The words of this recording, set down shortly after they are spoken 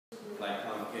like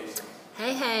complications.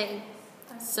 Hey.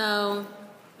 So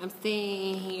I'm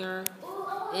sitting here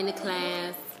in the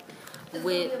class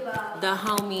with the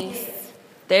homies.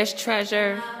 There's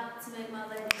Treasure,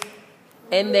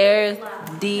 and there's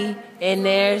D, and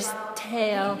there's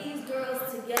Tail.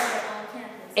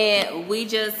 And we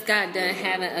just got done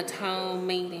having a tone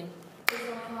meeting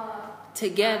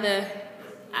together.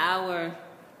 Our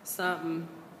something,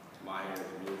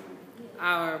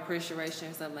 our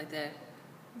appreciation, something like that.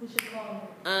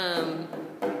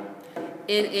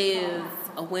 It is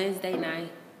a Wednesday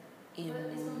night, and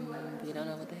we don't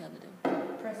know what the hell to do.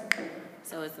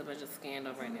 So it's a bunch of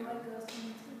scandal right now.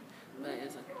 But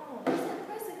it's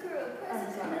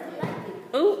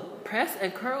ooh, press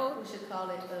and curl. We should call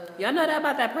it. Y'all know that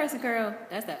about that press and curl?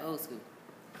 That's that old school.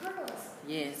 Curls.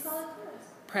 Yes.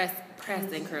 Press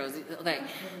and curls. Okay.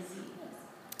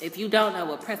 If you don't know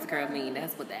what press and curl mean,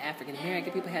 that's what the African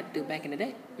American people had to do back in the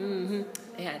day.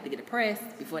 They had to get a press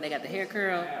before they got the hair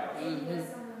curl.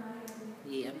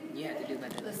 Yeah, you had to do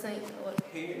that. Let's sing.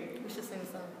 We should sing a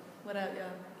song. What up,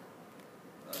 y'all?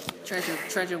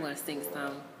 Treasure want to sing a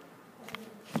song.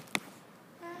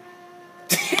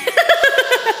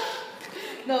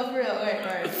 No, for real. All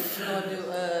right.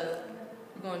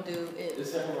 We're gonna do it.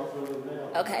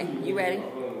 Okay, you ready?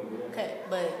 Okay,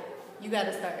 but you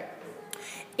gotta start.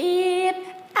 If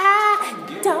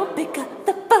I don't pick up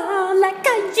the phone like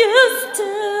I used to,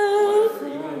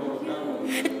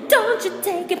 don't you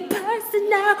take it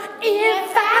personal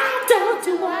if I don't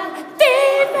do what I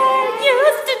think I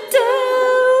used to do.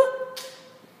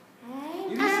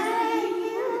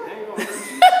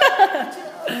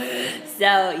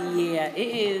 So yeah, it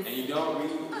is. And you don't read.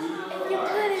 You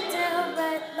put it down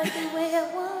right like the way I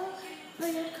want.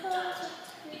 When you come.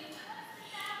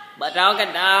 But dog.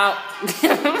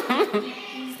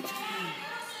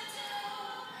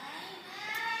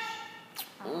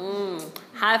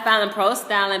 High Fallon Pro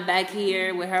styling back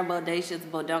here with her bodacious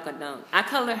bodonka-dunk. I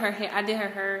colored her hair. I did her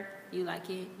hair. You like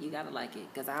it? You gotta like it,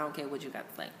 because I don't care what you got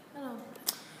to say.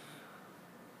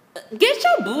 Get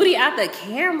your booty out the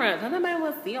camera. Don't nobody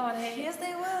want to see all that. Yes,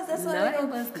 they was. That's why they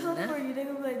gonna come for you. They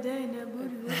gonna be like, dang, that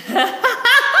booty.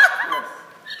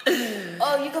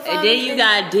 Oh, you can find and then you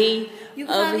got D you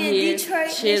can over find me in here. Detroit,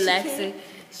 Chillaxing. Michigan.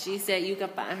 She said you can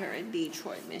find her in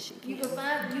Detroit, Michigan. You can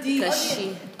find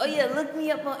Oh yeah, look me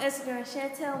up on Instagram,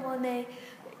 Chantel Monet,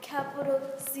 capital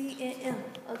C-N-M.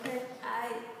 Okay,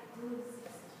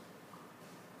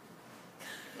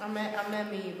 I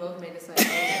met me. You both made the same.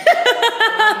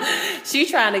 She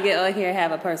trying to get on here and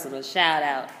have a personal shout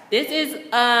out. This is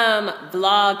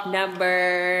vlog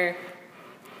number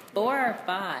 4 or 5,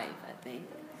 I think.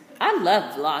 I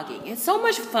love vlogging. It's so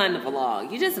much fun to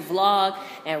vlog. You just vlog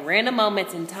at random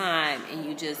moments in time and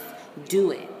you just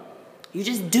do it. You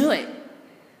just do it.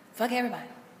 Fuck everybody.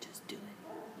 Just do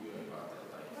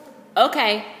it.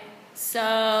 Okay.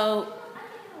 So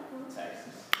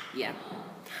yeah.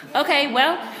 Okay,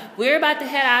 well, we're about to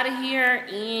head out of here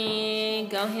and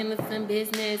go handle some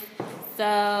business.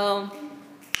 So,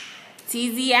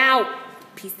 TZ out.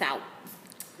 Peace out.